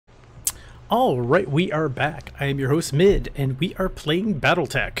Alright, we are back. I am your host, Mid, and we are playing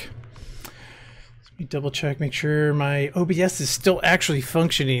Battletech. Let me double check, make sure my OBS is still actually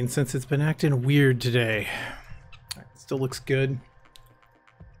functioning since it's been acting weird today. Right, still looks good.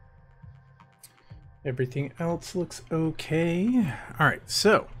 Everything else looks okay. Alright,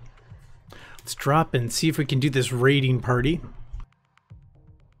 so let's drop and see if we can do this raiding party.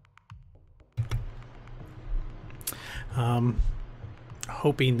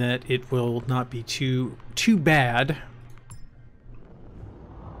 Hoping that it will not be too bad.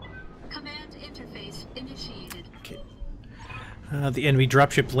 Command interface initiated. Okay. The enemy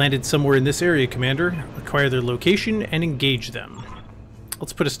dropship landed somewhere in this area, Commander. Acquire their location and engage them.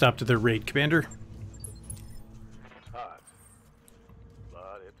 Let's put a stop to their raid, Commander. Hot,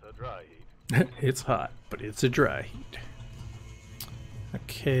 but it's a dry heat. It's hot, but it's a dry heat.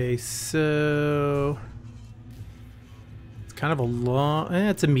 Okay, so kind of a long,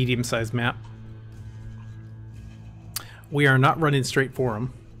 it's a medium-sized map. We are not running straight for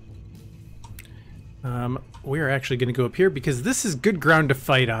them. We are actually going to go up here because this is good ground to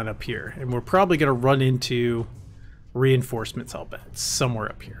fight on up here, and we're probably going to run into reinforcements, I'll bet, somewhere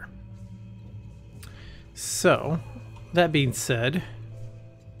up here. So, that being said,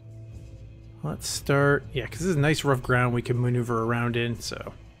 let's start, yeah, because this is nice rough ground we can maneuver around in,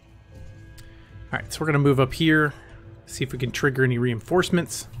 so. Alright, so we're going to move up here. See if we can trigger any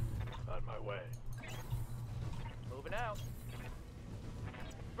reinforcements. On my way. Moving out.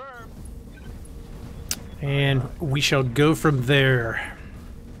 Firm. And we shall go from there.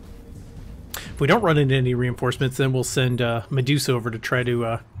 If we don't run into any reinforcements, then we'll send Medusa over to try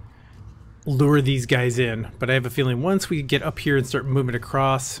to lure these guys in. But I have a feeling once we get up here and start moving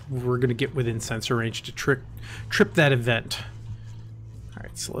across, we're going to get within sensor range to trip that event.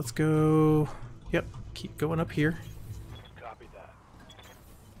 Alright, so let's go. Yep, keep going up here.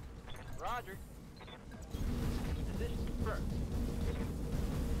 Roger. Position confirmed.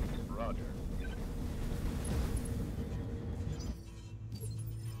 Roger.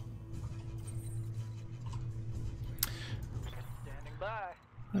 Standing by.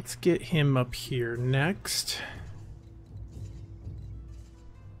 Let's get him up here next.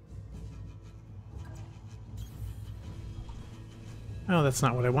 Oh, that's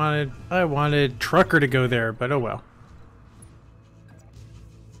not what I wanted. I wanted Trucker to go there, but oh well.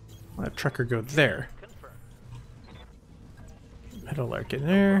 Let Trucker go there. Meadowlark in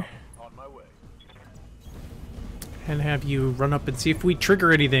there. On my way. And have you run up and see if we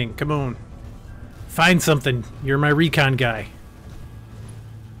trigger anything. Come on. Find something. You're my recon guy.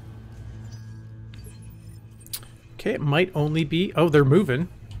 Okay, it might only be... Oh, they're moving.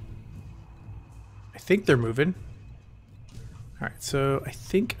 I think they're moving. Alright, so I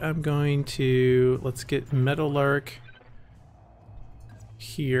think I'm going to... Let's get Meadowlark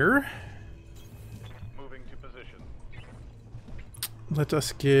here. Moving to position. Let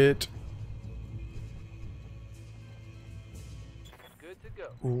us get Good to go.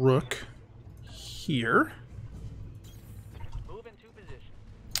 Rook here. Moving to position.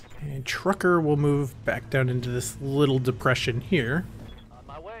 And Trucker will move back down into this little depression here. On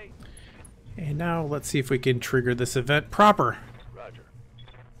my way. And now let's see if we can trigger this event proper. Roger.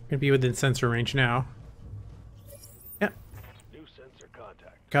 Gonna be within sensor range now. Yep. New sensor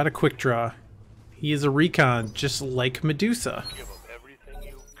contact. Got a quick draw. He is a recon, just like Medusa. Give them everything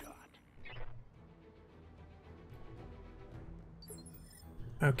you've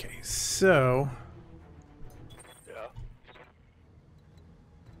got. Okay, so Yeah.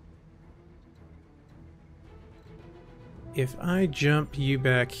 if I jump you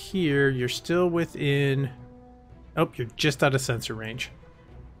back here, you're still within... Oh, you're just out of sensor range.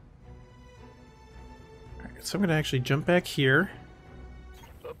 Alright, so I'm going to actually jump back here.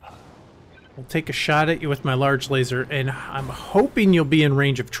 I'll take a shot at you with my large laser, and I'm hoping you'll be in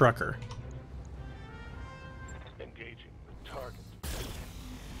range of Trucker. Engaging the target.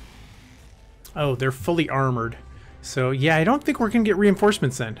 Oh, they're fully armored. So, yeah, I don't think we're going to get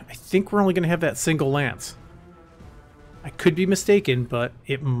reinforcements then. I think we're only going to have that single lance. I could be mistaken, but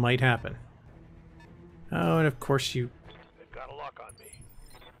it might happen. Oh, and of course you... They've got a lock on me.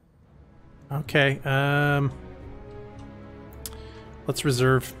 Okay, let's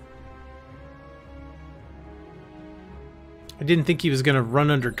reserve. I didn't think he was going to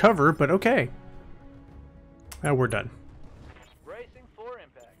run under cover, but okay. Now we're done. Bracing for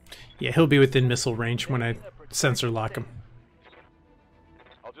impact. Yeah, he'll be within missile range when I sensor lock him.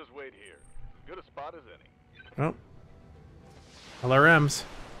 I'll just wait here. Good a spot as any. Oh. LRMs.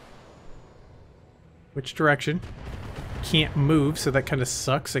 Which direction? Can't move, so that kind of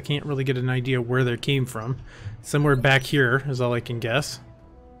sucks. I can't really get an idea where they came from. Somewhere back here is all I can guess.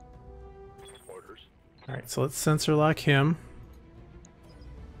 Alright, so let's sensor lock him.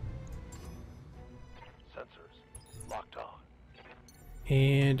 Sensors locked on.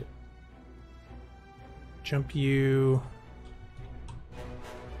 And jump you.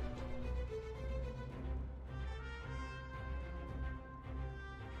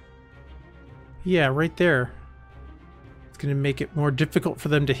 Yeah, right there. It's going to make it more difficult for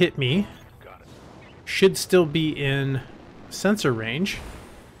them to hit me. Got it. Should still be in sensor range,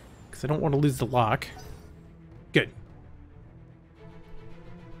 because I don't want to lose the lock. Good.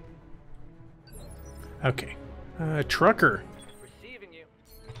 Okay. Trucker. Receiving you.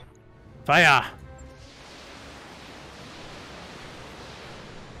 Fire!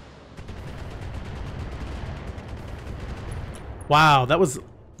 Wow, that was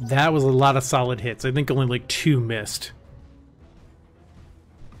a lot of solid hits. I think only like 2 missed.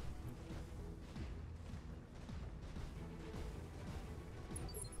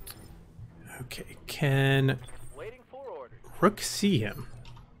 Okay, can Waiting for orders. Rook see him?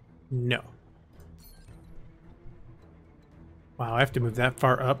 No. Wow, I have to move that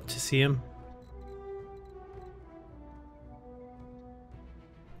far up to see him.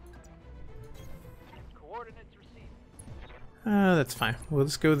 Coordinates received. That's fine. We'll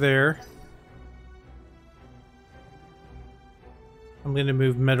just go there. I'm going to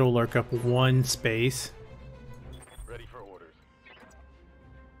move Meadowlark up 1 space. Ready for orders.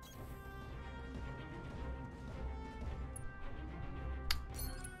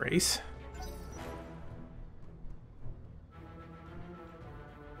 Race.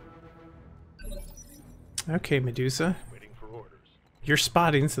 Okay, Medusa. Waiting for orders. You're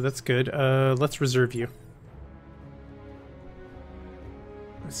spotting, so that's good. Let's reserve you.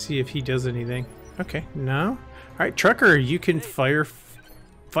 Let's see if he does anything. Okay, no. Alright, Trucker, you can fire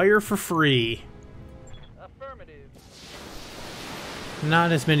for free. Affirmative.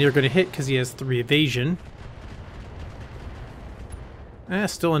 Not as many are going to hit because he has 3 evasion.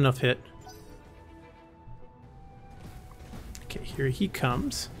 Still enough hit. Okay, here he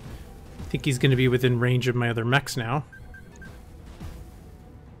comes. I think he's going to be within range of my other mechs now.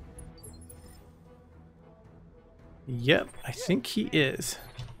 Yep, I think he is.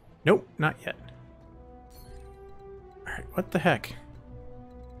 Nope, not yet. Alright, what the heck?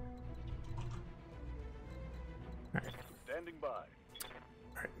 Alright. Standing by.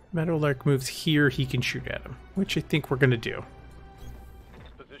 Alright, Meadowlark moves here, he can shoot at him, which I think we're going to do.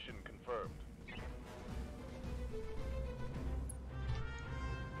 Position confirmed.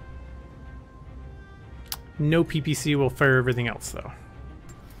 No PPC will fire everything else, though.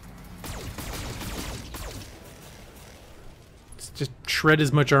 Let's just shred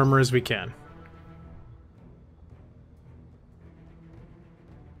as much armor as we can.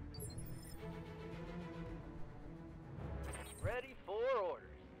 Ready for orders.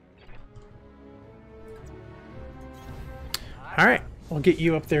 Alright, I'll get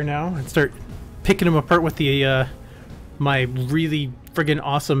you up there now and start picking them apart with the my really friggin'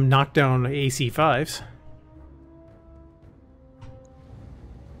 awesome knockdown AC5s.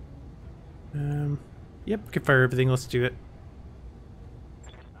 Yep, we can fire everything. Let's do it.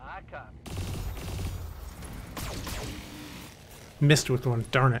 I copy. Missed with one,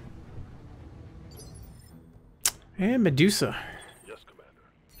 darn it. And Medusa. Yes, Commander.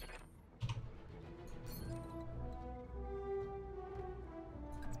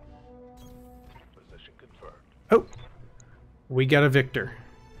 Position confirmed. Oh, we got a victor.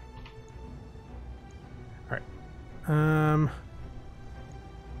 All right.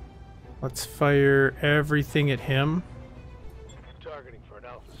 Let's fire everything at him. Targeting for an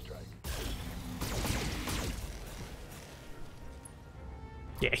alpha strike.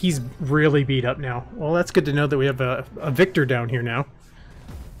 Yeah, he's really beat up now. Well, that's good to know that we have a victor down here now.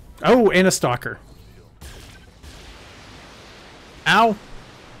 Oh, and a stalker. Ow.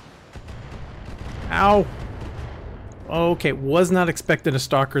 Ow. Okay, was not expecting a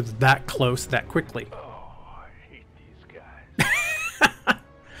stalker that close that quickly. Oh, I hate these guys.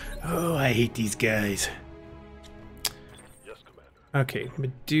 Oh, I hate these guys. Yes, Commander. Okay,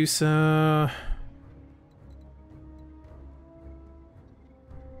 Medusa.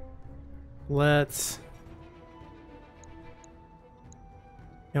 Let's...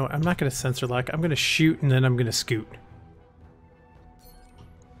 You know what, I'm not going to sensor lock. I'm going to shoot and then I'm going to scoot.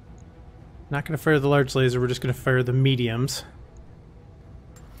 Not going to fire the large laser. We're just going to fire the mediums.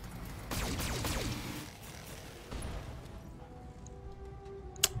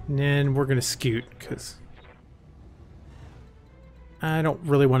 And then we're going to scoot because I don't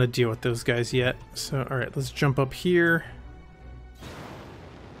really want to deal with those guys yet. So, alright, let's jump up here.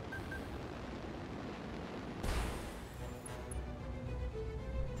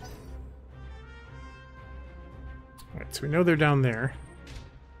 Alright, so we know they're down there.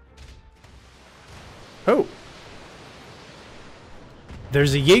 Oh!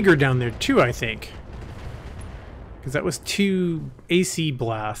 There's a Jaeger down there too, I think. Because that was 2 AC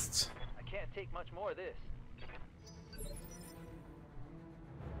blasts. I can't take much more of this.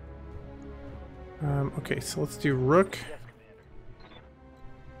 Okay, so let's do Rook. Yes, Commander.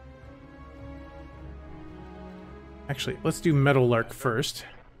 Actually, let's do Meadowlark first.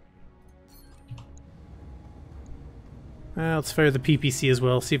 Let's fire the PPC as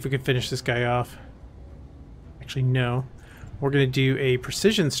well, see if we can finish this guy off. Actually, no. We're going to do a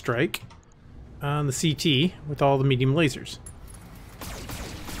precision strike on the CT with all the medium lasers.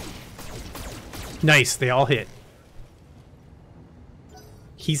 Nice, they all hit.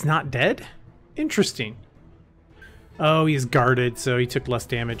 He's not dead? Interesting. Oh, he's guarded, so he took less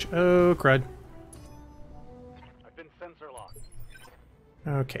damage. Oh, crud. I've been sensor locked.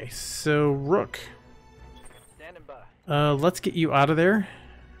 Okay, so Rook. Standing by. Let's get you out of there.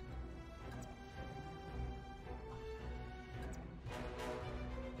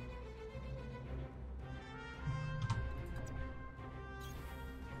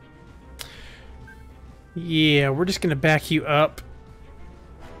 Yeah, we're just gonna back you up.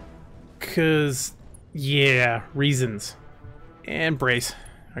 Cause, yeah, reasons. And brace.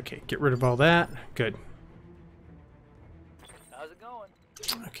 Okay, get rid of all that. Good. How's it going?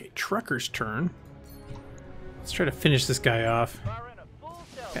 Okay, Trucker's turn. Let's try to finish this guy off. Firing a full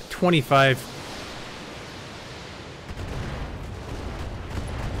cell. At 25.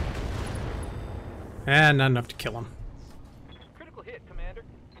 And not enough to kill him. Critical hit, Commander.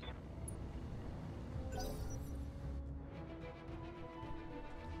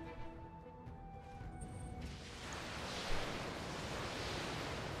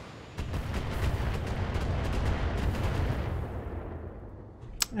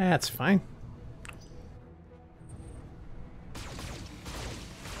 That's fine.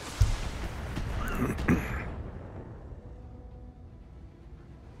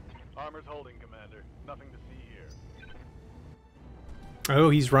 Armor's holding, Commander. Nothing to see here. Oh,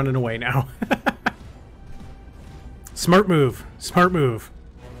 he's running away now. Smart move. Smart move.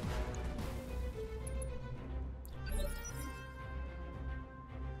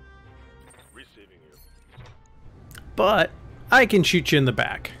 Receiving you. But I can shoot you in the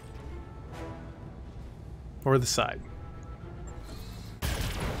back. Or the side.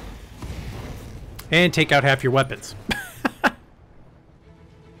 And take out half your weapons.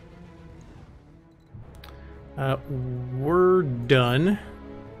 We're done.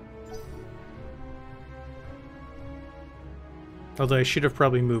 Although I should have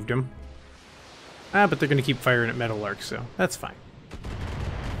probably moved them. But they're going to keep firing at Meadowlark, so that's fine.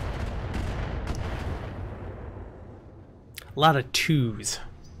 A lot of 2s.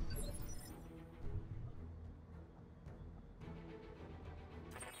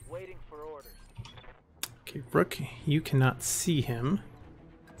 Waiting for orders. Okay, Rook, you cannot see him.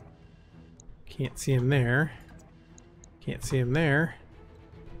 Can't see him there. Can't see him there.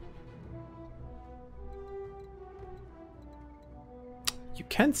 You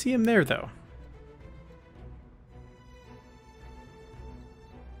can see him there, though.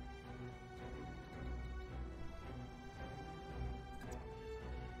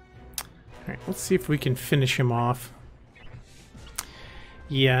 Alright, let's see if we can finish him off.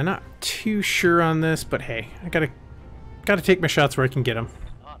 Yeah, not too sure on this, but hey, I gotta take my shots where I can get him.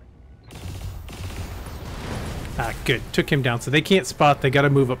 Ah, good. Took him down. So they can't spot. They gotta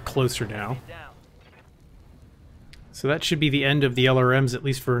move up closer now. Down. So that should be the end of the LRMs, at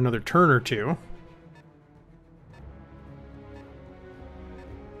least for another turn or two.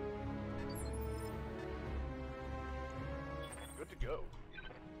 Good to go.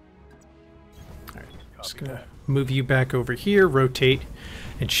 Alright, just gonna move you back over here, rotate,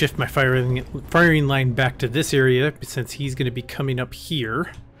 and shift my firing line back to this area, since he's gonna be coming up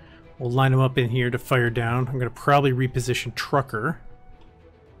here. We'll line him up in here to fire down. I'm gonna probably reposition Trucker.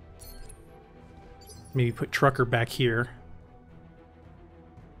 Maybe put Trucker back here.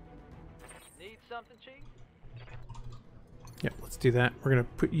 Need something, Chief? Yep, let's do that. We're gonna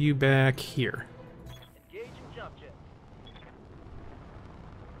put you back here. Engaging jump jet.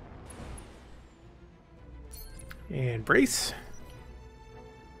 And brace.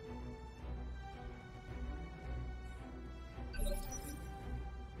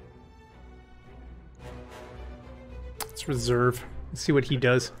 Let's reserve. Let's see what he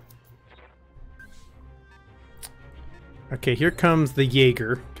does. Okay, here comes the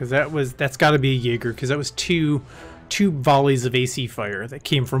Jaeger, because that's got to be a Jaeger, because that was two volleys of AC fire that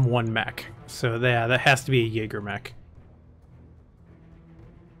came from one mech. So yeah, that has to be a Jaeger mech.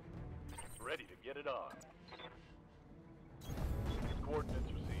 Ready to get it on.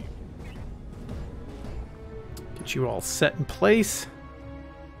 Coordinates received. Get you all set in place.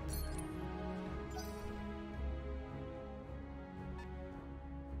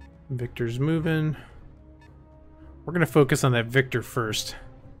 Victor's moving. We're going to focus on that Victor first.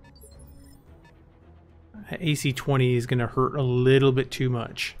 AC-20 is going to hurt a little bit too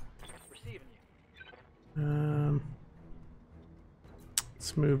much. Receiving you.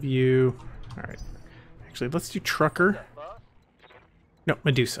 Let's move you. All right. Actually, let's do Trucker. Boss? No,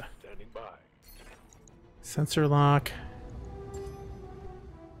 Medusa. Standing by. Sensor lock.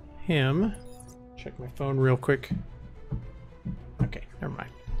 Him. Check my phone real quick. Okay, never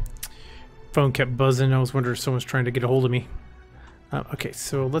mind. Phone kept buzzing. I was wondering if someone's trying to get a hold of me. Okay,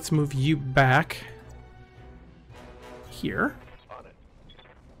 so let's move you back here. On it.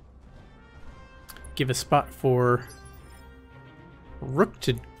 Give a spot for Rook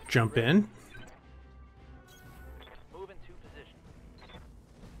to jump in. Move into position.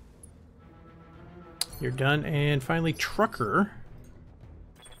 You're done. And finally, Trucker.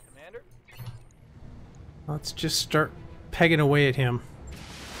 Commander? Let's just start pegging away at him.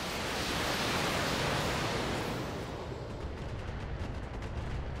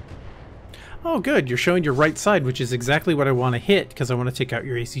 Oh, good. You're showing your right side, which is exactly what I want to hit, because I want to take out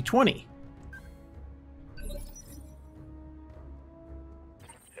your AC-20.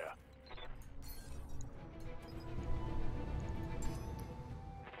 Yeah.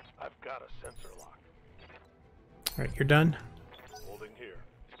 I've got a sensor lock. All right, you're done. Holding here.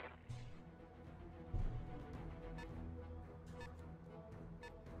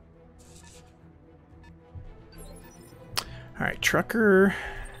 All right, Trucker,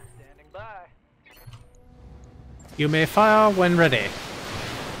 Standing by. you may fire when ready.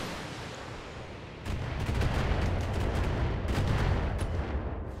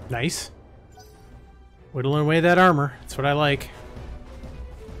 Nice. Whittling away that armor. That's what I like.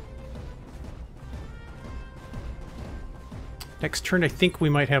 Next turn, I think we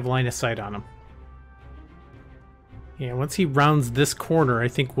might have line of sight on him. Yeah, once he rounds this corner, I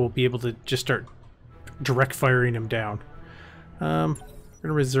think we'll be able to just start direct firing him down. We're going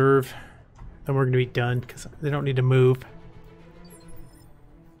to reserve. Then we're going to be done because they don't need to move.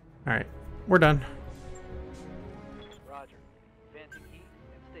 Alright, we're done. Roger. Venting heat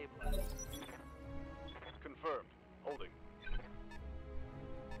and stabilize. Confirmed. Holding.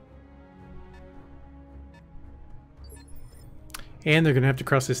 And they're going to have to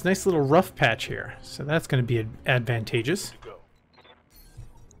cross this nice little rough patch here. So that's going to be advantageous. Go.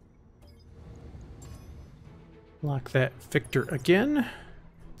 Lock that Victor again.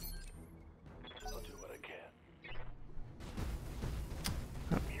 I'll do what I can.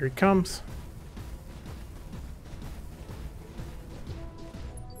 Oh, here he comes.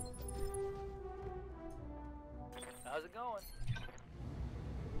 How's it going?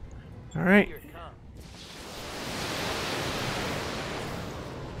 All right. Here it comes.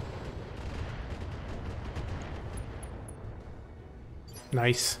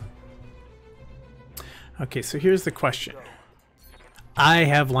 Nice. Okay, so here's the question. I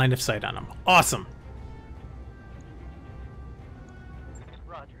have line of sight on him. Awesome.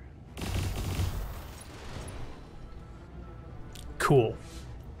 Roger. Cool.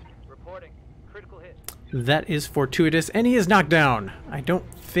 Reporting. Critical hit. That is fortuitous, and he is knocked down. I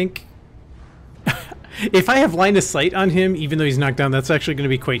don't think... If I have line of sight on him, even though he's knocked down, that's actually going to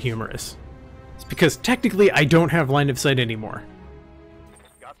be quite humorous. It's because technically I don't have line of sight anymore.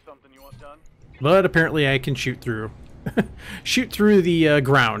 Got something you want done? But apparently I can shoot through. Shoot through the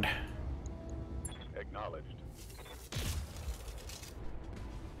ground. Acknowledged.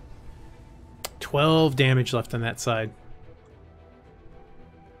 12 damage left on that side.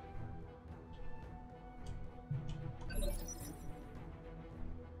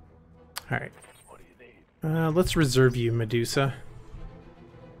 Alright. What do you need? Let's reserve you, Medusa.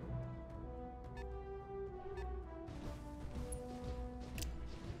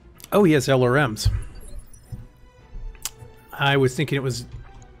 Oh, he has LRMs. I was thinking it was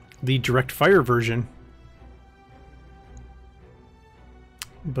the direct fire version.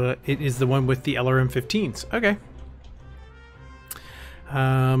 But it is the one with the LRM-15s. Okay.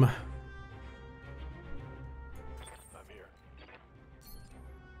 I'm here.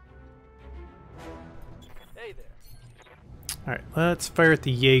 Hey there. Alright, let's fire at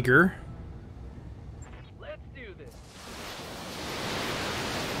the Jaeger. Let's do this.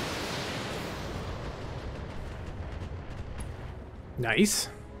 Nice.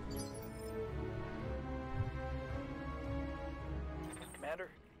 Commander?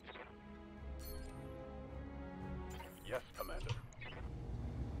 Yes, Commander.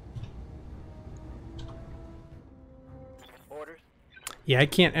 Orders? Yeah, I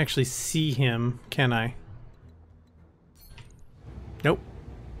can't actually see him, can I? Nope.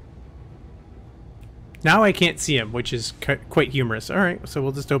 Now I can't see him, which is quite humorous. Alright, so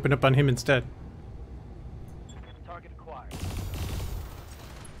we'll just open up on him instead. Target acquired.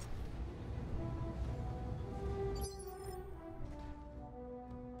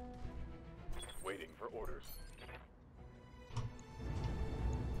 Waiting for orders.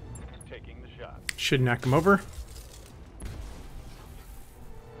 Taking the shot. Should knock him over.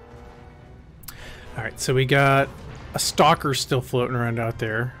 Alright, so we got a stalker still floating around out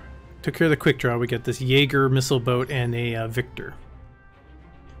there. Took care of the quick draw. We got this Jaeger missile boat and a Victor.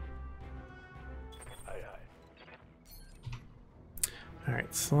 Aye, aye.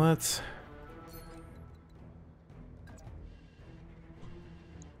 Alright, so let's...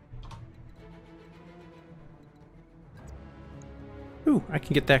 Ooh, I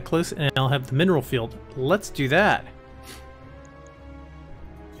can get that close and I'll have the mineral field. Let's do that.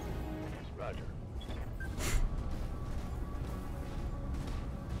 Roger.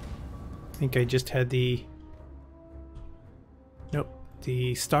 I think I just had the... Nope.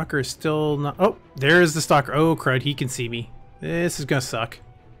 The stalker is still not... Oh, there's the stalker. Oh, crud, he can see me. This is gonna suck.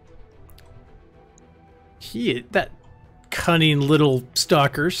 That cunning little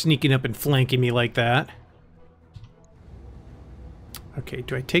stalker sneaking up and flanking me like that. Okay,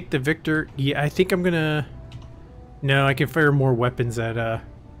 do I take the Victor? Yeah, I think I'm gonna... No, I can fire more weapons at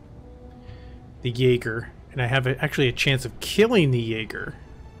the Jaeger. And I have actually a chance of killing the Jaeger.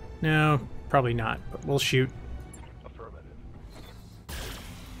 No, probably not, but we'll shoot. Affirmative.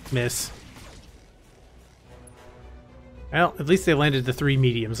 Miss. Well, at least they landed the 3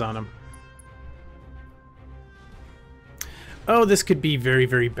 mediums on him. Oh, this could be very,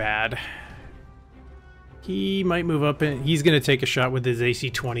 very bad. He might move up and he's going to take a shot with his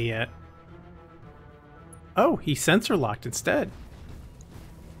AC-20 yet. Oh, he sensor locked instead.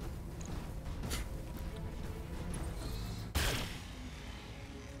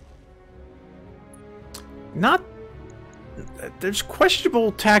 Not... There's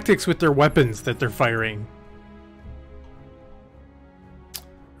questionable tactics with their weapons that they're firing.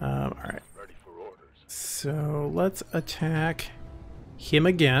 Alright. Ready for orders. So let's attack him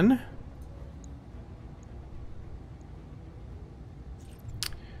again.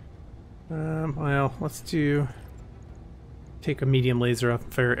 Well, let's take a medium laser off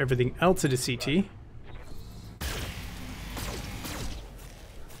and fire everything else at a CT.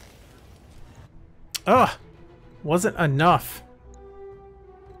 Ugh! Wasn't enough.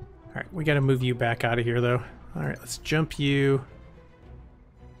 Alright, we gotta move you back out of here, though. Alright, let's jump you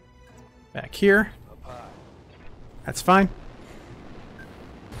back here. That's fine.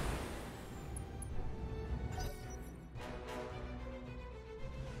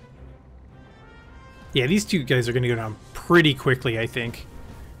 Yeah, these two guys are gonna go down pretty quickly, I think.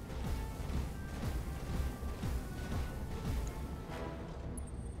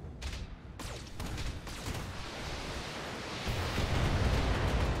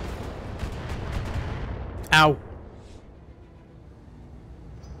 Ow.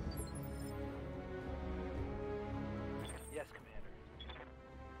 Yes, Commander.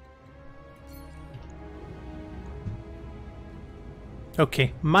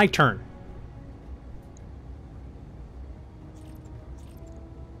 Okay, my turn.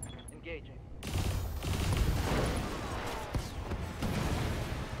 Engaging.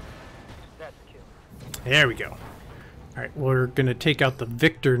 That's a kill. There we go. Alright, we're gonna take out the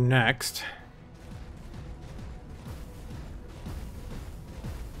Victor next.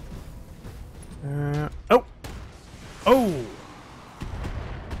 Oh! Oh!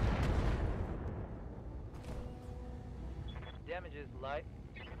 Damage is light.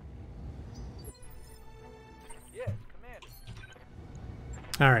 Yes, Commander.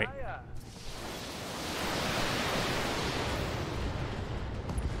 Alright. Aye, aye.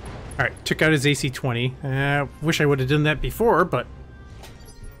 Alright, took out his AC-20. Wish I would have done that before, but...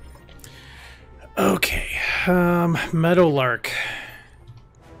 Okay, Meadowlark.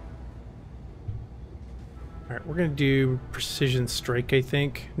 Alright, we're gonna do Precision Strike, I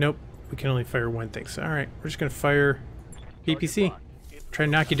think. Nope, we can only fire one thing. So, alright, we're just gonna fire PPC. Try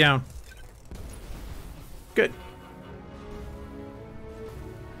to knock you down. Good.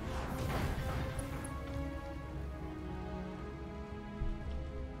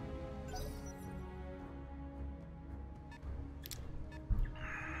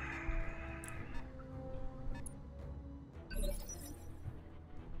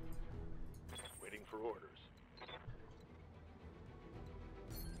 Waiting for orders.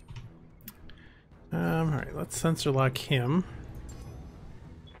 Alright, let's sensor lock him.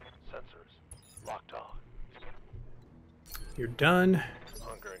 Sensors locked on. You're done.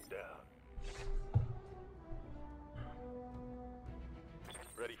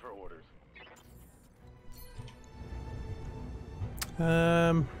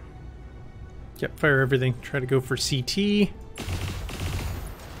 Yep, fire everything. Try to go for CT.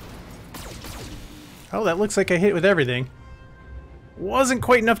 Oh, that looks like I hit with everything. Wasn't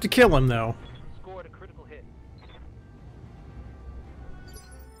quite enough to kill him, though. Scored a critical hit.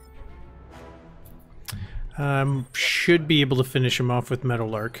 Should be able to finish him off with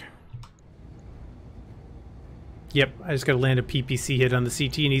Meadowlark. Yep, I just gotta land a PPC hit on the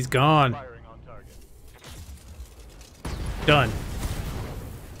CT and he's gone. Firing on target. Done.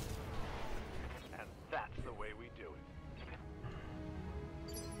 And that's the way we do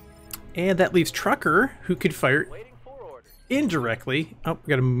it. And that leaves Trucker, who could fire Waiting for orders. indirectly. Oh, we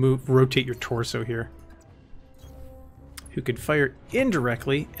gotta rotate your torso here. Who could fire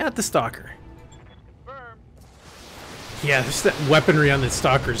indirectly at the Stalker. Confirmed. Yeah, this, that weaponry on the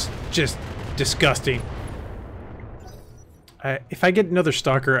Stalker's just disgusting. If I get another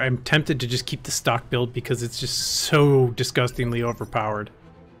Stalker, I'm tempted to just keep the stock build because it's just so disgustingly overpowered.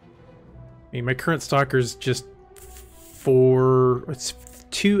 I mean, my current Stalker's just it's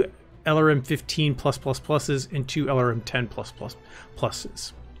 2 LRM 15 pluses and 2 LRM 10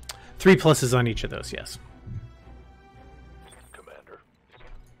 pluses. 3 pluses on each of those, yes. Commander.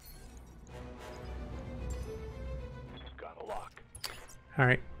 Got a lock.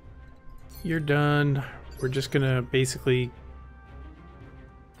 Alright. You're done. We're just gonna basically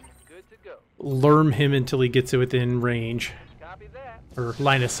Good to go. lurm him until he gets within range. Copy that. Or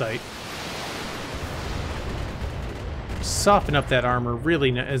line of sight. Soften up that armor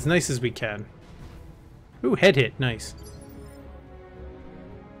really as nice as we can. Ooh, head hit. Nice.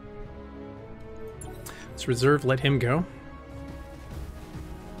 Let's reserve, let him go.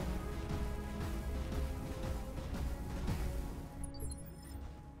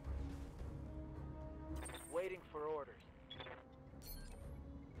 Waiting for orders.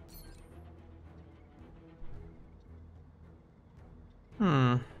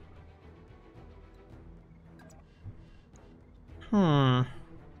 Hmm.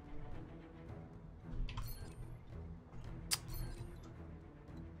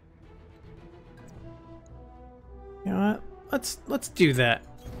 You know what? Let's do that.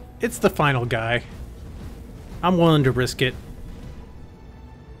 It's the final guy. I'm willing to risk it.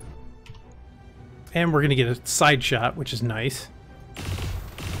 And we're gonna get a side shot, which is nice.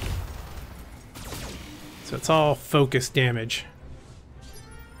 So it's all focus damage.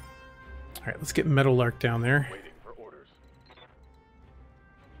 Alright, let's get Meadowlark down there. Waiting for orders.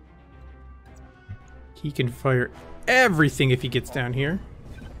 He can fire everything if he gets down here.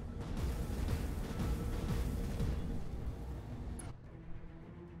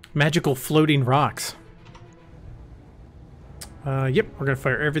 Magical floating rocks. Yep, we're gonna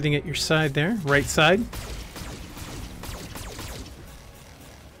fire everything at your side there, right side.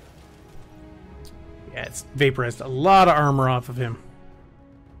 Yeah, it's vaporized a lot of armor off of him.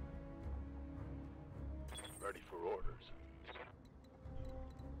 Ready for orders.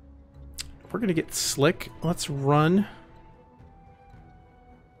 We're gonna get slick. Let's run.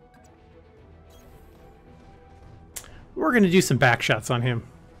 We're gonna do some back shots on him.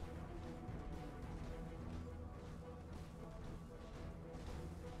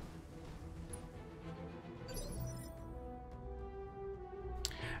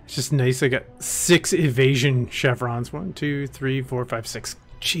 It's just nice. I got 6 evasion chevrons. 1, 2, 3, 4, 5, 6.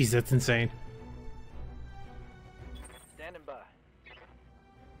 Jeez, that's insane. Standing by.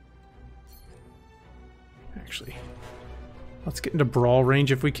 Actually, let's get into brawl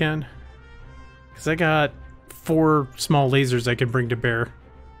range if we can. Because I got 4 small lasers I can bring to bear.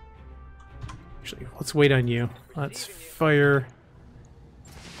 Actually, let's wait on you. Let's fire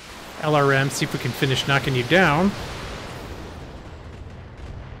LRM, see if we can finish knocking you down.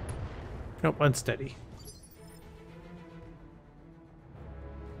 Nope, unsteady.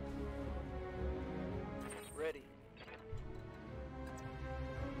 Ready.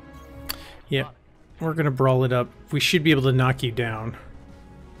 Yep, we're gonna brawl it up. We should be able to knock you down.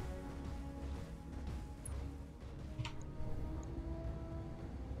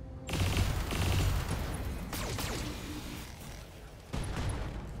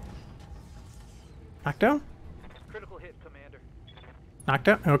 Knocked down? Critical hit, Commander. Knocked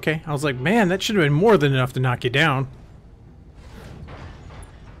out? Okay. I was like, man, that should have been more than enough to knock you down.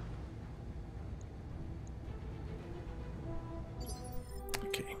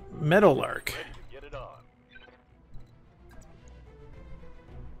 Okay. Meadowlark. Get it on.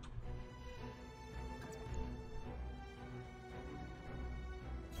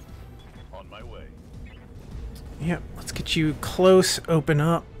 On my way. Yep. Let's get you close. Open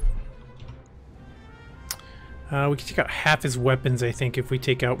up. We can take out half his weapons, I think, if we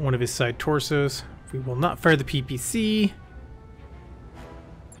take out one of his side torsos. We will not fire the PPC.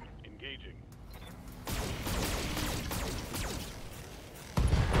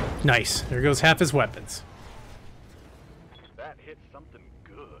 Nice. There goes half his weapons. That hit something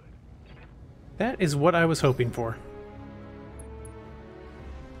good. That is what I was hoping for.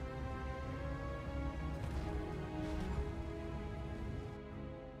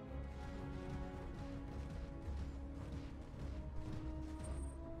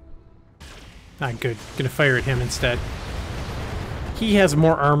 Not good. Gonna fire at him instead. He has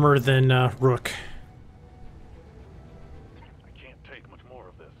more armor than Rook. I can't take much more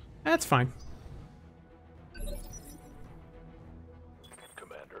of this. That's fine.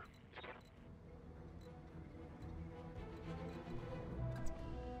 Commander.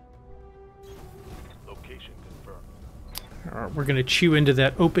 Location confirmed. Alright, we're gonna chew into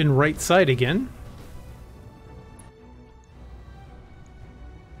that open right side again.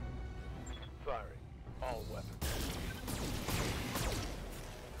 Firing. All weapons.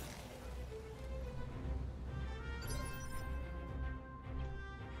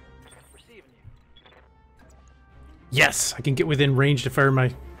 Receiving you. Yes, I can get within range to fire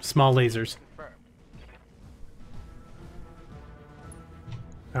my small lasers. Confirmed.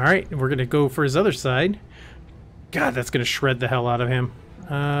 Alright, we're gonna go for his other side. God, that's gonna shred the hell out of him.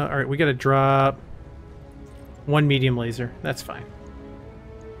 Alright, we gotta drop one medium laser. That's fine.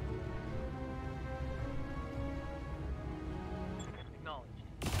 Acknowledged.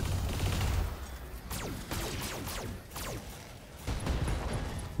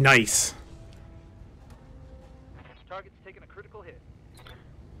 Nice. Target's taking a critical hit.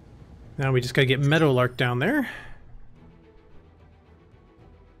 Now we just gotta get Meadowlark down there.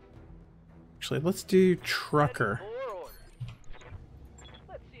 Actually, let's do Trucker. Ready for order.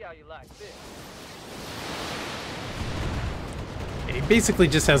 Let's see how you like this. He basically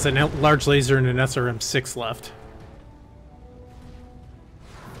just has a large laser and an SRM-6 left.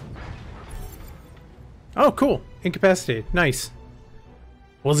 Oh, cool. Incapacitated. Nice.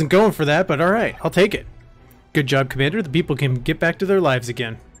 Wasn't going for that, but alright. I'll take it. Good job, Commander. The people can get back to their lives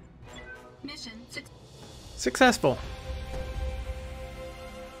again. Mission Successful.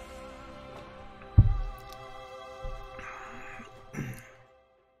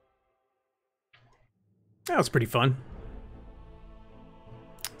 That was pretty fun.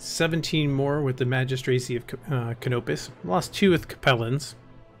 17 more with the Magistracy of Canopus. Lost 2 with Capellans.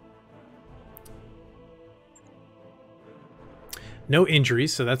 No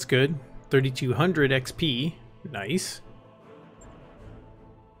injuries, so that's good. 3,200 XP. Nice.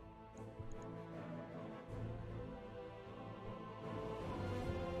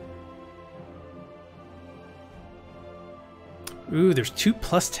 Ooh, there's 2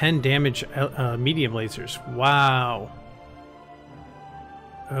 plus 10 damage medium lasers. Wow.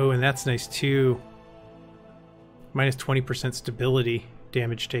 Oh, and that's nice too. Minus 20% stability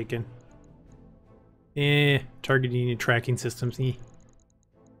damage taken. Targeting and tracking systems. It's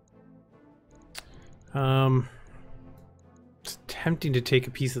tempting to take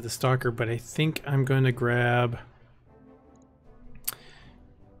a piece of the stalker, but I think I'm going to grab...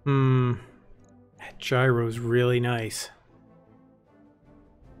 That gyro's really nice.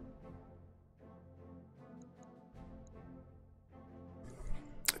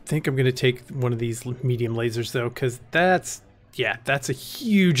 I think I'm going to take one of these medium lasers though, because that's a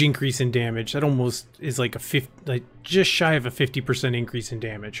huge increase in damage. That almost is like just shy of a 50% increase in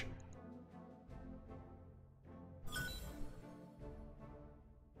damage.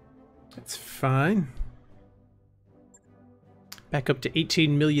 That's fine. Back up to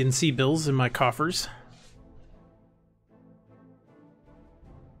 18 million C-bills in my coffers.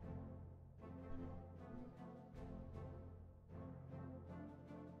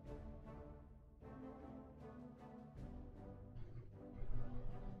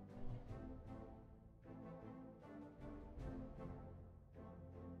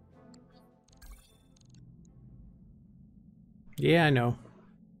 Yeah, I know.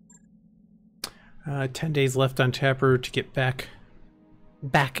 10 days left on Tapper to get back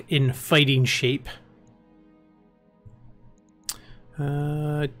in fighting shape.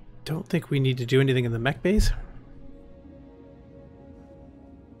 Don't think we need to do anything in the mech base.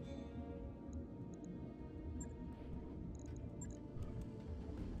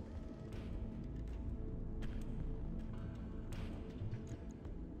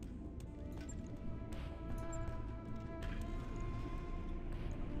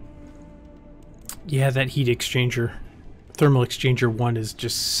 Yeah, that heat exchanger, thermal exchanger 1 is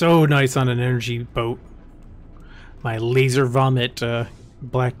just so nice on an energy boat. My laser vomit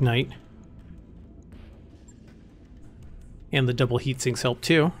Black Knight. And the double heat sinks help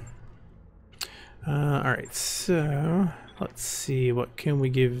too. Alright, so let's see, what can we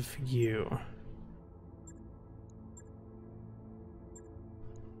give you?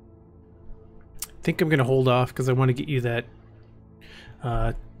 think I'm going to hold off because I want to get you that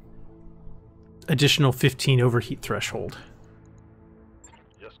additional 15 overheat threshold.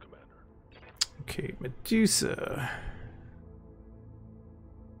 Yes, Commander. Okay, Medusa.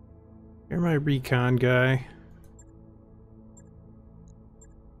 You're my recon guy.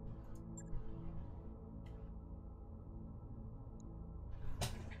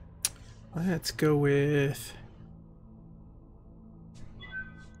 Let's go with...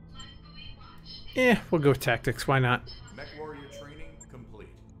 we'll go with tactics. Why not? Mech warrior training complete.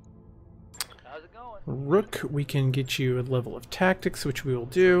 How's it going? Rook, we can get you a level of tactics, which we will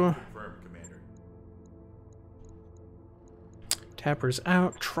do. Confirmed, Commander. Tapper's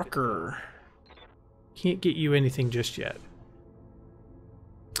out. Trucker. Can't get you anything just yet.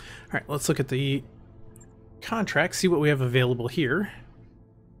 Alright, let's look at the contract, see what we have available here.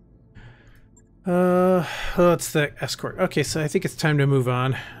 It's the escort. Okay, so I think it's time to move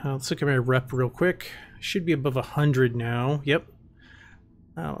on. Let's look at my rep real quick. Should be above 100 now. Yep.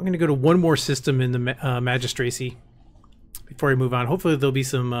 I'm going to go to one more system in the Magistracy before I move on. Hopefully there'll be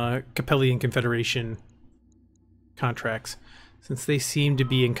some Capellian Confederation contracts, since they seem to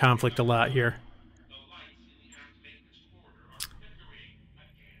be in conflict a lot here.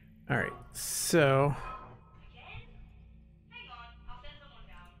 Alright, so...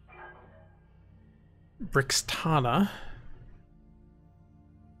 Brixtana.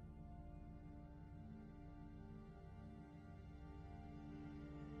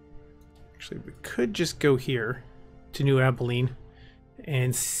 Actually, we could just go here to New Abilene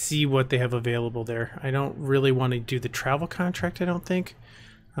and see what they have available there. I don't really want to do the travel contract, I don't think.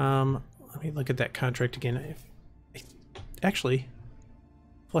 Let me look at that contract again. Actually,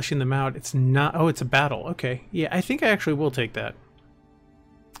 flushing them out, it's not... Oh, it's a battle. Okay. Yeah, I think I actually will take that.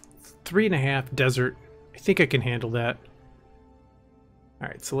 3.5 desert. I think I can handle that.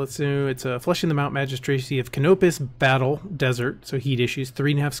 Alright, so let's do, it's a Flushing the Mount Magistracy of Canopus Battle Desert, so heat issues,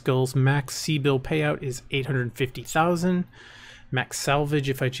 3.5 skulls, max sea bill payout is 850,000. Max salvage,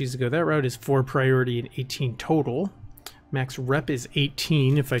 if I choose to go that route, is 4 priority and 18 total. Max rep is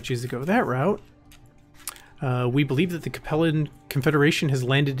 18 if I choose to go that route. We believe that the Capellan Confederation has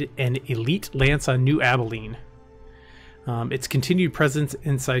landed an elite lance on New Abilene. Its continued presence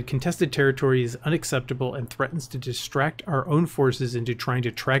inside contested territory is unacceptable and threatens to distract our own forces into trying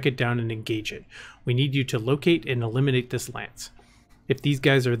to track it down and engage it. We need you to locate and eliminate this lance. If these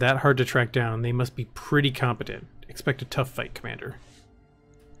guys are that hard to track down, they must be pretty competent. Expect a tough fight, Commander.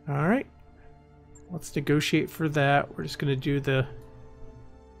 Alright. Let's negotiate for that. We're just going to do the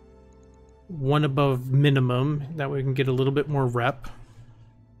one above minimum. That way we can get a little bit more rep.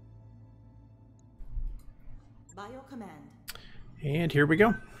 And here we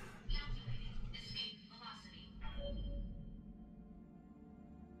go.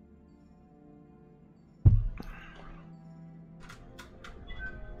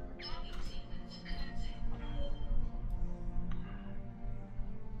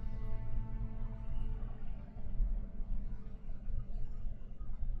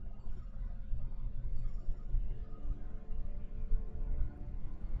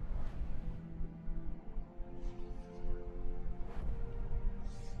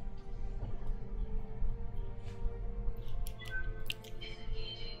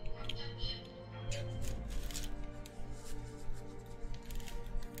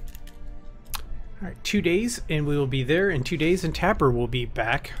 All right, 2 days, and we will be there in 2 days, and Tapper will be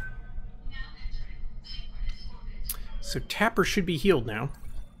back. So Tapper should be healed now.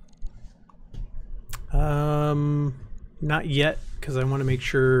 Not yet, because I want to make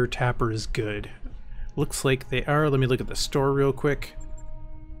sure Tapper is good. Looks like they are. Let me look at the store real quick.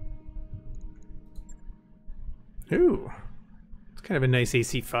 Ooh, it's kind of a nice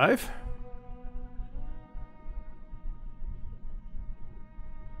AC5.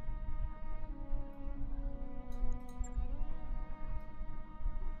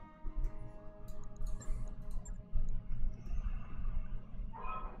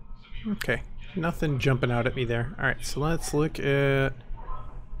 Okay, nothing jumping out at me there. Alright, so let's look at...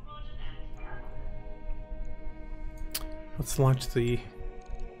 Let's launch the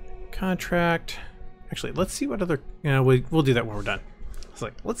contract. Actually, let's see what other... we'll do that when we're done. It's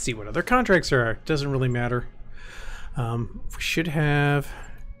like, let's see what other contracts there are. Doesn't really matter. We should have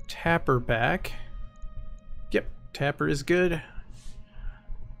Tapper back. Yep, Tapper is good.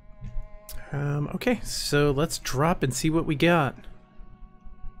 Okay, so let's drop and see what we got.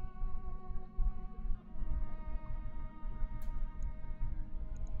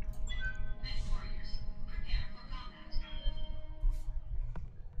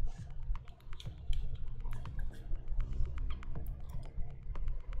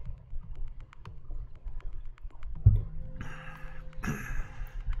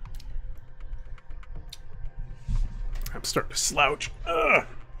 I'm starting to slouch. Ugh.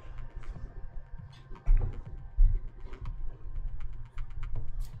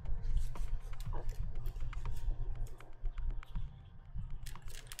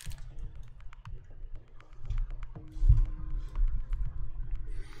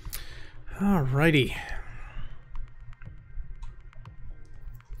 Alrighty.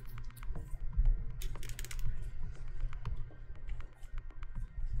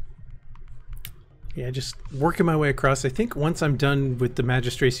 Yeah, just working my way across. I think once I'm done with the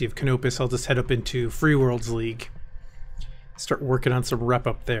Magistracy of Canopus, I'll just head up into Free Worlds League. Start working on some rep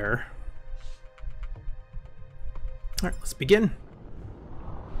up there. Alright, let's begin.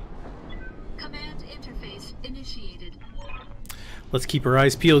 Command interface initiated. Let's keep our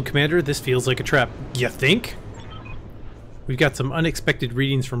eyes peeled, Commander. This feels like a trap. You think? We've got some unexpected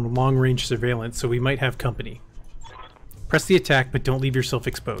readings from long-range surveillance, so we might have company. Press the attack, but don't leave yourself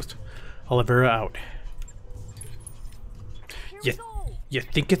exposed. Olivera out. You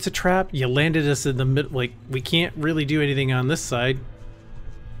think it's a trap? You landed us in the middle. Like, we can't really do anything on this side.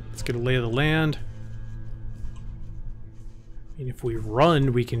 Let's get a lay of the land. I mean, if we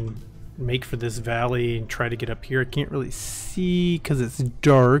run, we can make for this valley and try to get up here. I can't really see because it's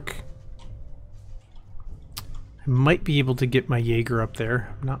dark. I might be able to get my Jaeger up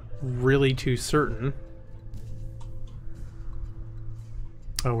there. I'm not really too certain.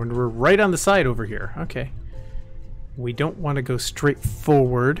 Oh, and we're right on the side over here. Okay. We don't want to go straight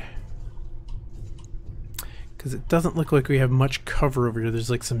forward because it doesn't look like we have much cover over here. There's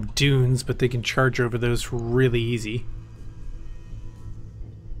like some dunes, but they can charge over those really easy.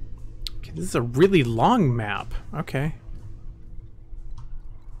 Okay, this is a really long map. Okay.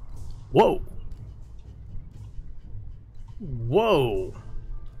 Whoa. Whoa.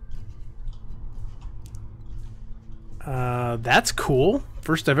 That's cool.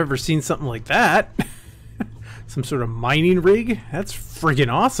 First I've ever seen something like that. Some sort of mining rig. That's friggin'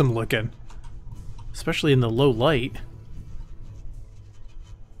 awesome looking. Especially in the low light.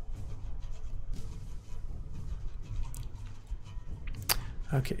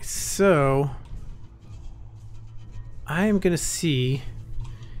 Okay, so I'm gonna see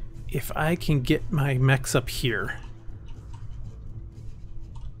if I can get my mechs up here.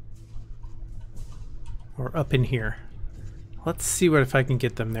 Or up in here. Let's see what if I can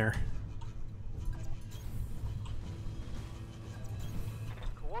get them there.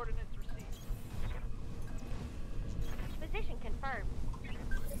 Coordinates received. Position confirmed.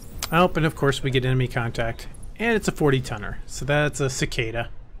 Oh, and of course we get enemy contact. And it's a 40-tonner, so that's a cicada.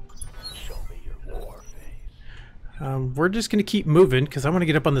 Show me your war face. We're just going to keep moving because I want to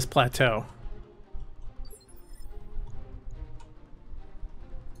get up on this plateau.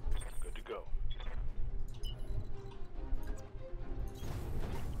 Good to go.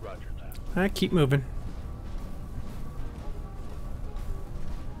 Roger that. Keep moving.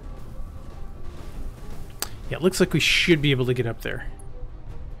 Yeah, it looks like we should be able to get up there.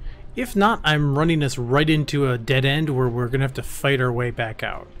 If not, I'm running us right into a dead end where we're going to have to fight our way back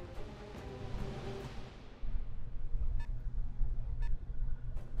out.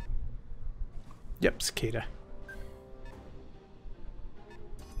 Yep, cicada.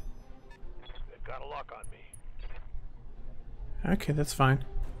 They've got a lock on me. Okay, that's fine.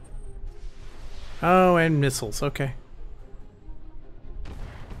 Oh, and missiles. Okay.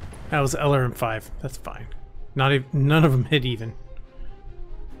 That was LRM-5. That's fine. None of them hit even.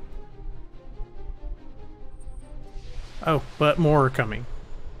 Oh, but more are coming.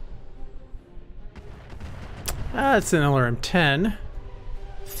 It's an LRM-10.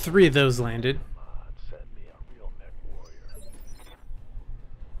 3 of those landed. Come on, send me a real mech warrior.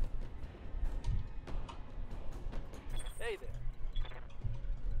 Hey there.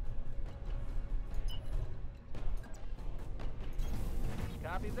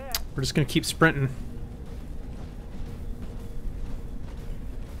 Copy that. We're just going to keep sprinting.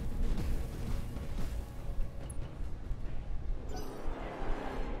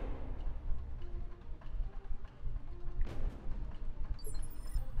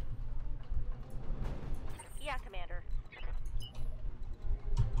 Yeah, Commander.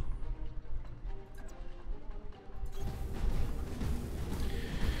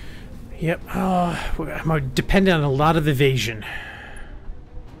 Yep. I'm dependent on a lot of evasion.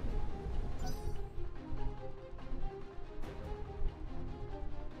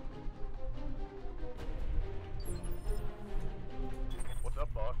 What's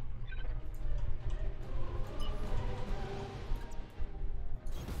up, boss?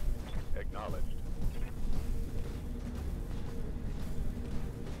 Acknowledged.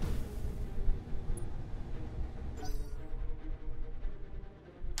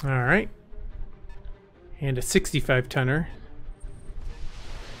 All right. And a 65 tonner.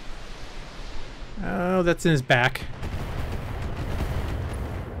 Oh, that's in his back.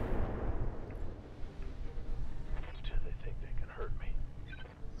 Do they think they can hurt me?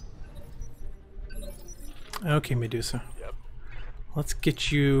 Okay, Medusa. Yep. Let's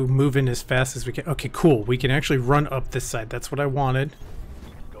get you moving as fast as we can. Okay, cool. We can actually run up this side. That's what I wanted.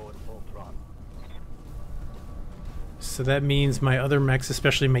 Going full throttle. So that means my other mechs,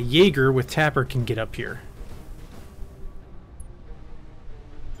 especially my Jaeger with Tapper, can get up here.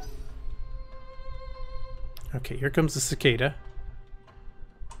 Okay, here comes the cicada.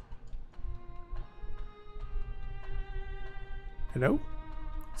 Hello?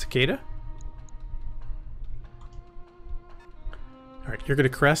 Cicada? Alright, you're going to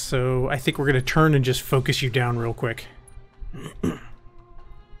crest, so I think we're going to turn and just focus you down real quick.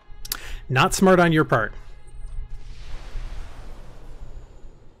 Not smart on your part.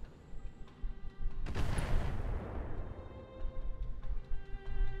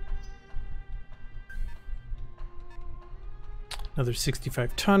 Another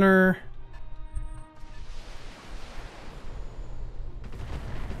 65 tonner.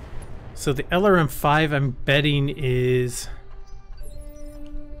 So the LRM-5 I'm betting is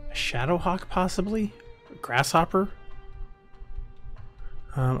a Shadowhawk possibly? A Grasshopper?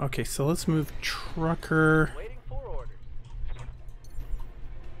 Okay, so let's move Trucker. Waiting for orders.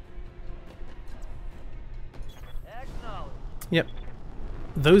 Acknowledged. Yep.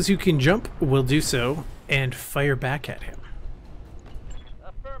 Those who can jump will do so and fire back at him.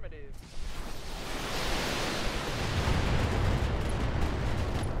 Affirmative.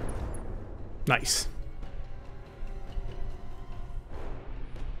 Nice.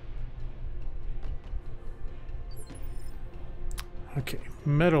 Okay,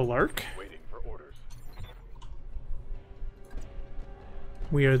 Meadowlark. Waiting for orders.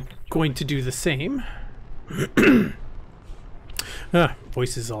 We are going to do the same.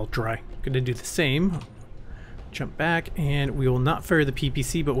 Voice is all dry. Going to do the same. Jump back, and we will not fire the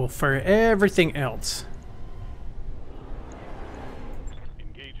PPC, but we'll fire everything else.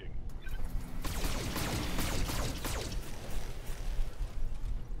 Engaging.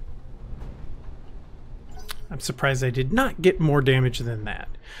 I'm surprised I did not get more damage than that.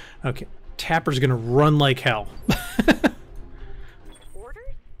 Okay, Tapper's going to run like hell. Orders?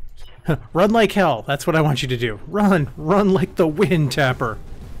 Run like hell. That's what I want you to do. Run. Run like the wind, Tapper.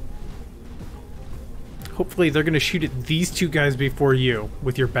 Hopefully they're going to shoot at these two guys before you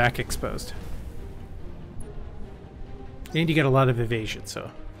with your back exposed. And you got a lot of evasion,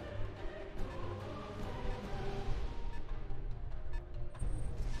 so...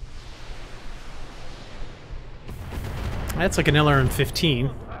 That's like an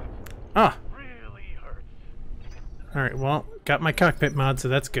LRM-15. Ah! Really hurts. Alright, well, got my cockpit mod, so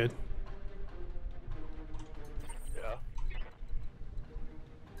that's good. Yeah.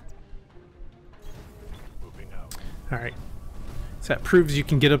 Moving out. Alright. So that proves you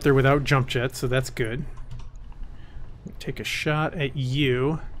can get up there without jump jets, so that's good. Take a shot at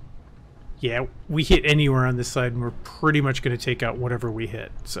you. Yeah, we hit anywhere on this side, and we're pretty much going to take out whatever we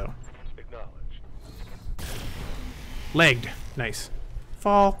hit, so... Acknowledged. Legged. Nice.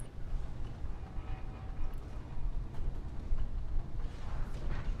 Fall.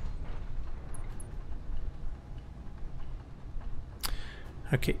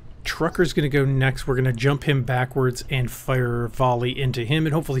 Okay, Trucker's going to go next. We're going to jump him backwards and fire volley into him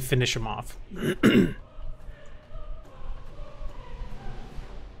and hopefully finish him off. This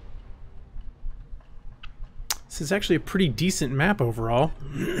is actually a pretty decent map overall.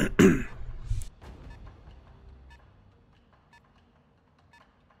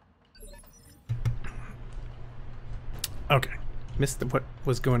 Okay, missed what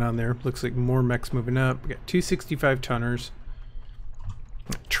was going on there. Looks like more mechs moving up. We got 265 tonners.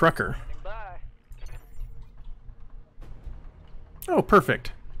 Trucker. Bye. Oh,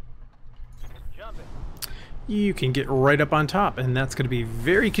 perfect. Jumping. You can get right up on top, and that's going to be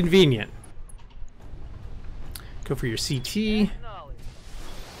very convenient. Go for your CT. Acknowledged.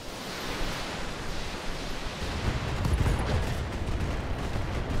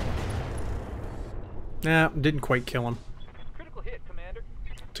 Nah, didn't quite kill him. Critical hit, Commander.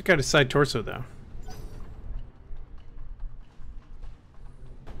 Took out his side torso, though.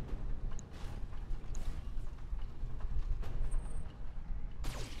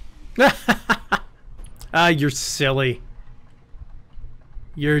 Ah, you're silly.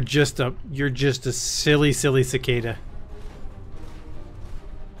 You're just a silly cicada.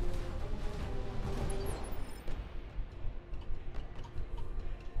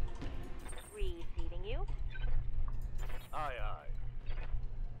 Receiving you. Aye, aye.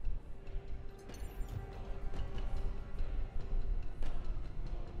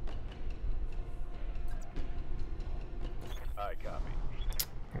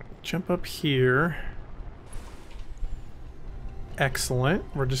 Jump up here. Excellent.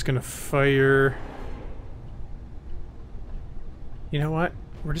 We're just going to fire... You know what?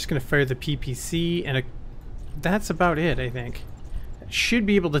 We're just going to fire the PPC, and that's about it, I think. Should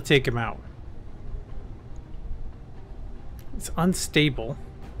be able to take him out. It's unstable.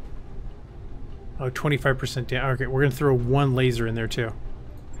 Oh, 25% down. Okay, we're going to throw one laser in there, too.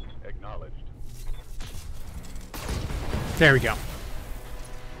 Acknowledged. There we go.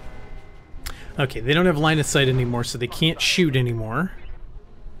 Okay, they don't have line of sight anymore, so they can't shoot anymore.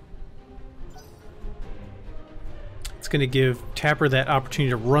 It's going to give Tapper that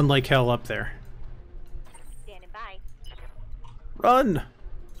opportunity to run like hell up there. Standing by. Run!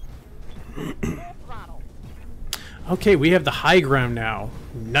 Throttle. Okay, we have the high ground now.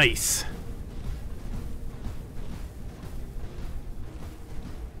 Nice.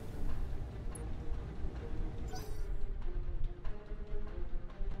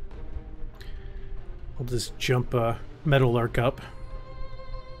 We'll just jump Metal Arc up.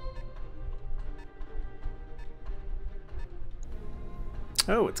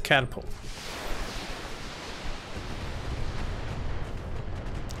 Oh, it's catapult.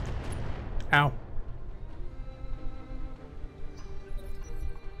 Ow.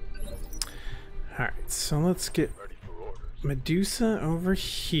 Alright, so let's get Ready for orders. Medusa over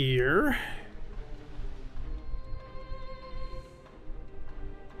here.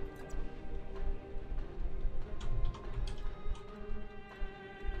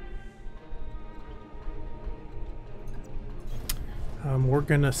 We're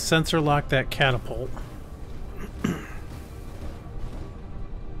gonna sensor lock that catapult.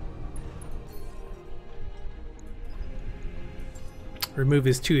 Remove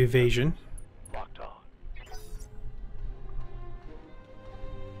his 2 evasion. Locked on.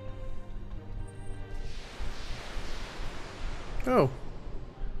 Oh.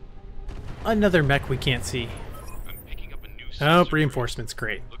 Another mech we can't see. I'm picking up a new Oh, sensor. reinforcements,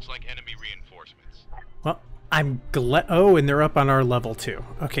 great. Looks like enemy reinforcements. Well, I'm glad... Oh, and they're up on our level, too.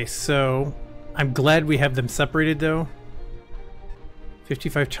 Okay, so... I'm glad we have them separated, though.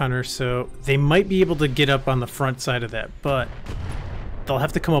 55 tonner, so they might be able to get up on the front side of that, but they'll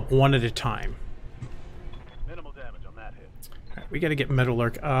have to come up one at a time. Minimal damage on that hit. Alright, we gotta get Metal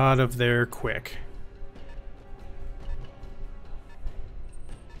Arc out of there quick.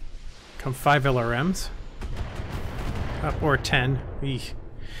 Come 5 LRMs. Or 10. Eek.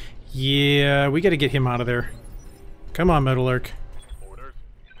 Yeah, we gotta get him out of there. Come on, Metal Arc. Orders.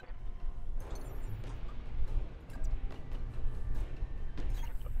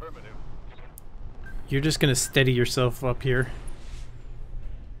 Affirmative. You're just gonna steady yourself up here.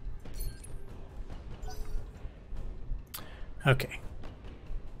 Okay.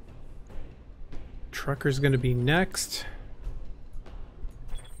 Trucker's gonna be next.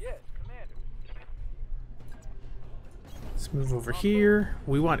 Yes, Commander. Let's move over here.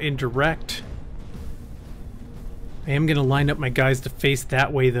 We want indirect. I am gonna line up my guys to face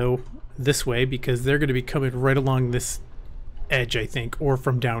that way though, this way, because they're gonna be coming right along this edge, I think, or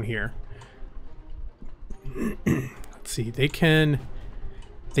from down here. Let's see,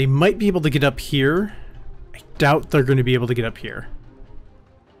 they might be able to get up here. I doubt they're going to be able to get up here.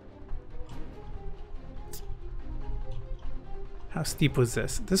 How steep was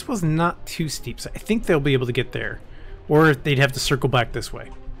this? This was not too steep, so I think they'll be able to get there. Or they'd have to circle back this way.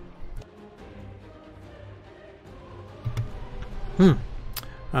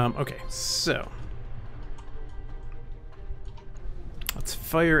 Okay, so let's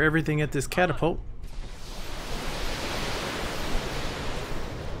fire everything at this catapult.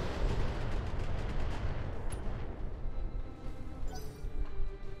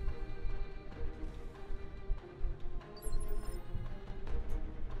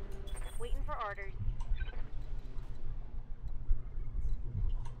 Waiting for orders.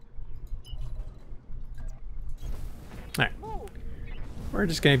 Alright. Move. We're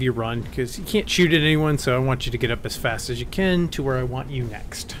just gonna have you run, because you can't shoot at anyone, so I want you to get up as fast as you can to where I want you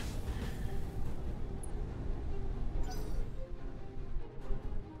next.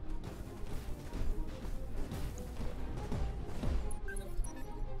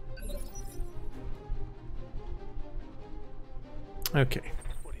 Okay.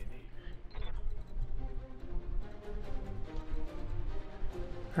 What do you need?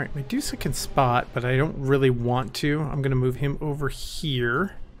 Alright, Medusa can spot, but I don't really want to. I'm gonna move him over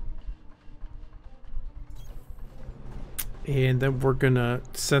here. And then we're gonna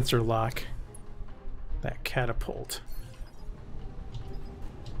sensor lock that catapult.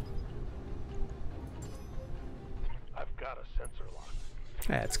 I've got a sensor lock.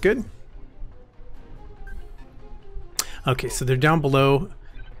 That's good. Okay, so they're down below.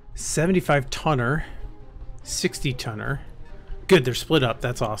 75 tonner, 60 tonner. Good, they're split up.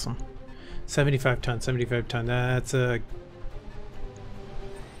 That's awesome. 75 ton, 75 ton. That's an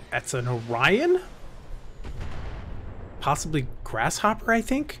Orion? Possibly Grasshopper, I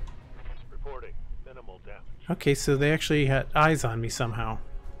think? Reporting. Minimal damage. Okay, so they actually had eyes on me somehow.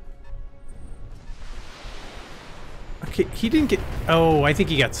 Okay, he didn't get... Oh, I think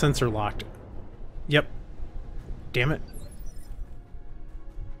he got sensor locked. Yep. Damn it.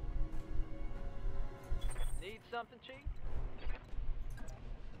 Need something, Chief?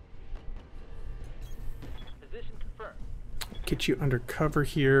 Position confirmed. Get you under cover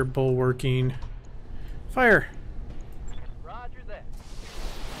here, bulwarking. Fire! Roger that.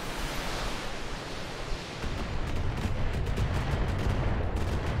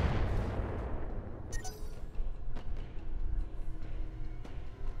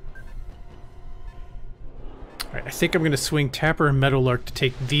 Alright, I think I'm going to swing Tapper and Meadowlark to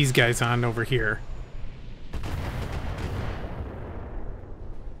take these guys on over here.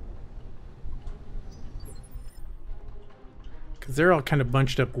 Because they're all kind of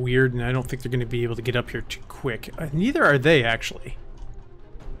bunched up weird, and I don't think they're going to be able to get up here too quick. Neither are they, actually.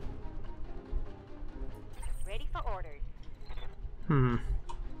 Ready for orders. Hmm.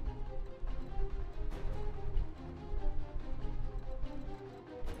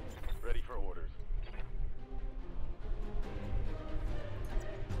 Ready for orders.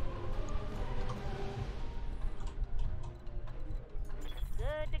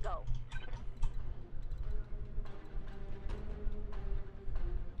 Good to go.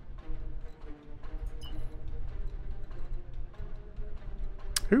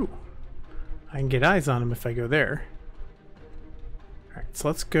 Ooh. I can get eyes on them if I go there. Alright, so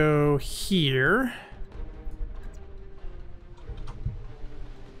let's go here.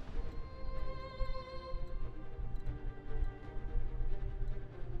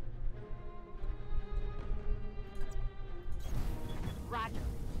 Roger.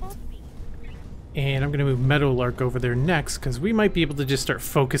 Full speed. And I'm going to move Meadowlark over there next, because we might be able to just start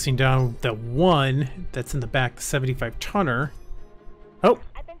focusing down the one that's in the back, the 75 tonner. Oh,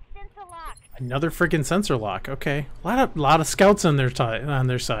 I've been sensor locked. another freaking sensor lock. Okay, a lot of scouts on their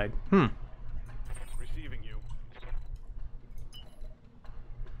side. Hmm. Receiving you.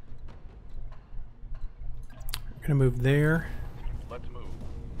 I'm gonna move there. Let's move.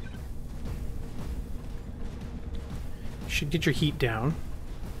 Should get your heat down.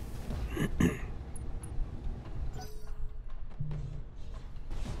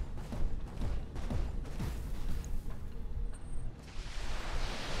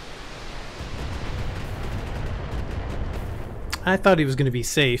 I thought he was going to be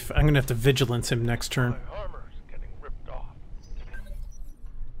safe. I'm going to have to vigilance him next turn. My armor's getting ripped off.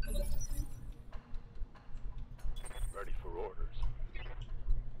 Ready for orders.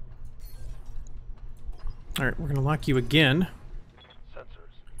 Alright, we're going to lock you again.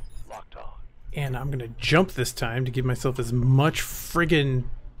 Sensors locked on. And I'm going to jump this time to give myself as much friggin'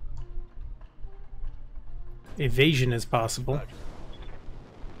 evasion as possible. Roger.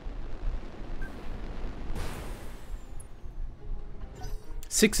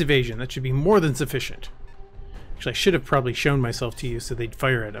 6 evasion. That should be more than sufficient. Actually, I should have probably shown myself to you so they'd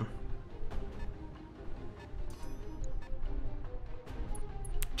fire at him.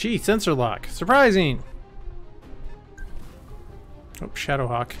 Gee, sensor lock. Surprising! Oh,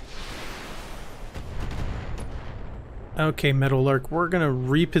 Shadowhawk. Okay, Meadowlark, we're gonna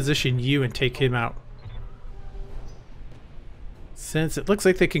reposition you and take him out. Since it looks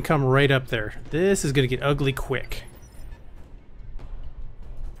like they can come right up there, this is gonna get ugly quick.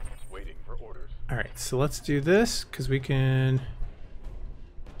 Waiting for orders. Alright, so let's do this, because we can...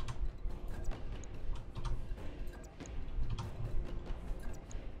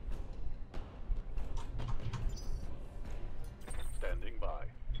 Standing by.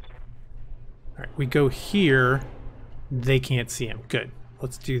 Alright, we go here. They can't see him. Good.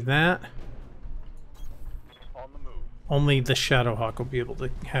 Let's do that. On the move. Only the Shadowhawk will be able to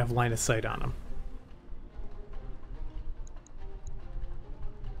have line of sight on him.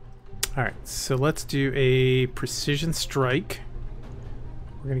 Alright, so let's do a precision strike.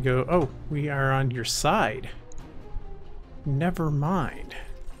 We're gonna go... Oh, we are on your side. Never mind.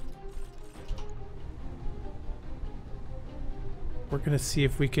 We're gonna see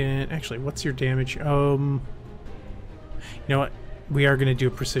if we can... Actually, what's your damage? You know what? We are gonna do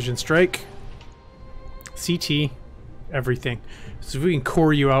a precision strike. CT, everything. So if we can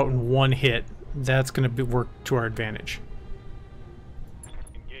core you out in one hit, that's gonna work to our advantage.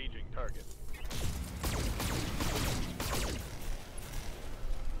 Engaging target.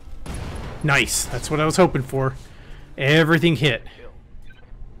 Nice. That's what I was hoping for. Everything hit. Kill.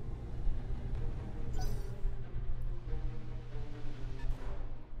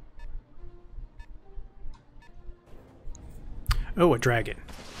 Oh, a dragon.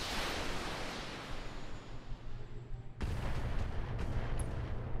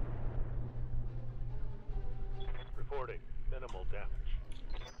 Reporting minimal damage.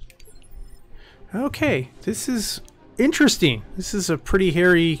 Okay, this is interesting. This is a pretty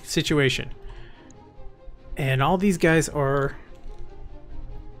hairy situation. And all these guys are...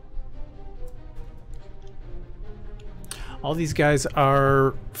 all these guys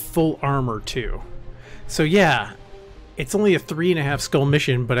are full armor too. So yeah, it's only a 3.5 skull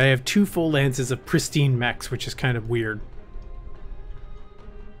mission, but I have 2 full lances of pristine mechs, which is kind of weird.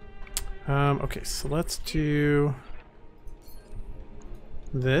 Okay, so let's do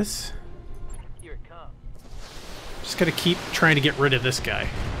this. Here it comes. Just gotta keep trying to get rid of this guy.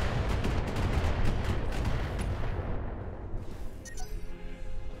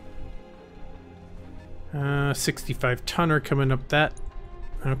 65 tonner coming up that.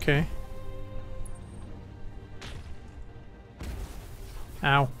 Okay.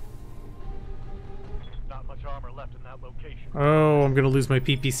 Ow. Not much armor left in that location. Oh, I'm gonna lose my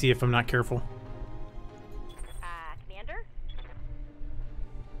PPC if I'm not careful. Commander?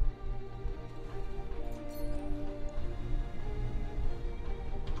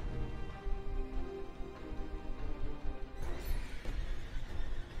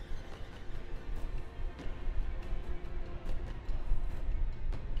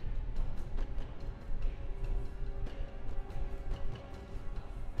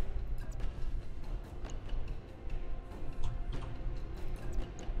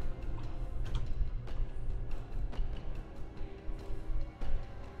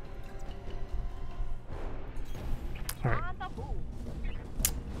 All right. On the move.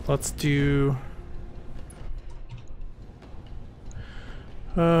 Let's do...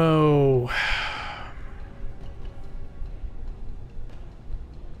 oh...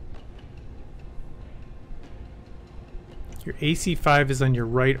 your AC5 is on your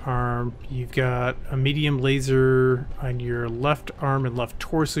right arm. You've got a medium laser on your left arm and left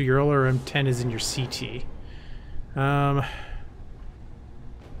torso. Your LRM-10 is in your CT.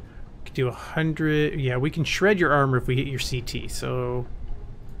 Could do 100. Yeah, we can shred your armor if we hit your CT. So,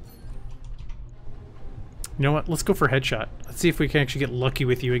 you know what? Let's go for headshot. Let's see if we can actually get lucky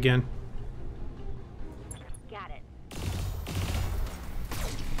with you again. Got it.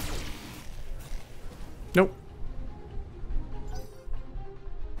 Nope.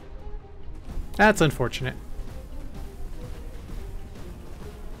 That's unfortunate.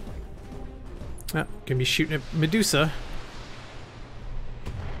 Oh, gonna be shooting at Medusa.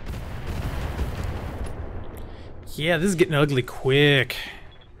 Yeah, this is getting ugly quick.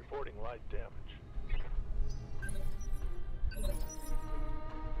 Reporting light damage.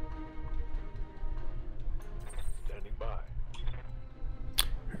 Standing by.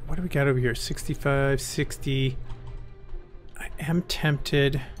 What do we got over here? 65, 60. I am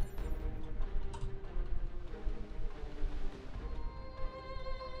tempted.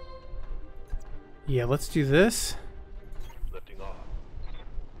 Yeah, let's do this. Lifting off.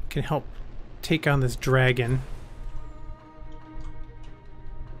 Can help take on this dragon.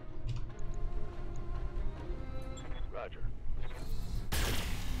 Roger.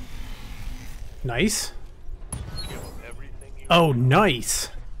 Nice. Give them everything you Oh, nice.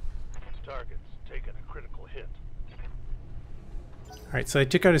 Target's taken a critical hit. Alright, so I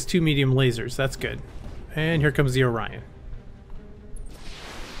took out his 2 medium lasers. That's good. And here comes the Orion.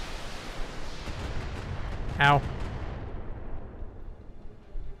 Ow.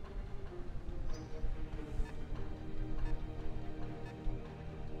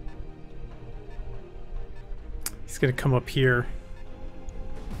 He's gonna come up here.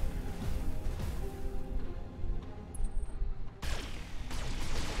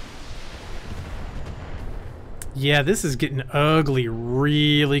 Yeah, this is getting ugly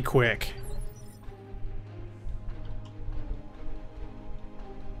really quick.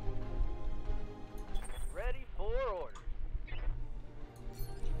 Ready for orders.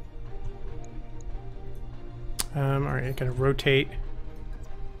 Alright, I gotta rotate.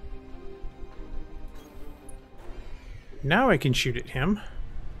 Now I can shoot at him.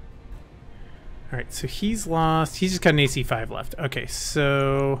 Alright, so he's lost. He's just got an AC5 left. Okay,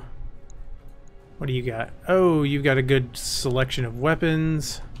 so... what do you got? Oh, you've got a good selection of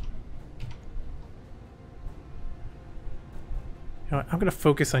weapons. You know what, I'm going to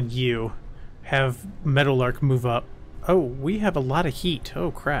focus on you. Have Meadowlark move up. Oh, we have a lot of heat.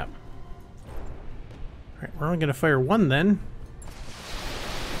 Oh, crap. Alright, we're only going to fire one then.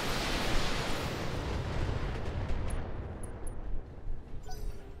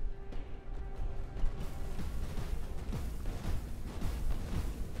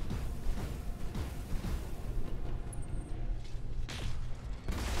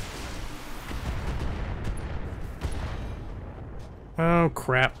 Oh,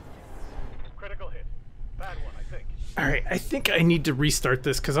 crap. Critical hit. Bad one, I think. Alright, I think I need to restart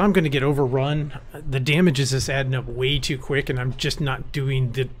this because I'm going to get overrun. The damage is just adding up way too quick, and I'm just not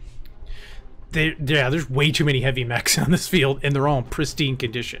doing the... Yeah, there's way too many heavy mechs on this field, and they're all in pristine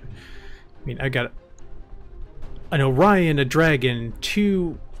condition. I mean, I got an Orion, a Dragon,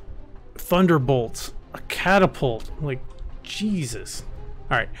 2 Thunderbolts, a Catapult. Like, Jesus.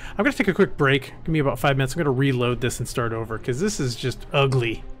 Alright, I'm going to take a quick break. Give me about 5 minutes. I'm going to reload this and start over, because this is just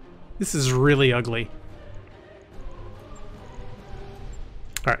ugly. This is really ugly.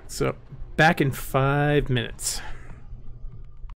 Alright, so back in 5 minutes.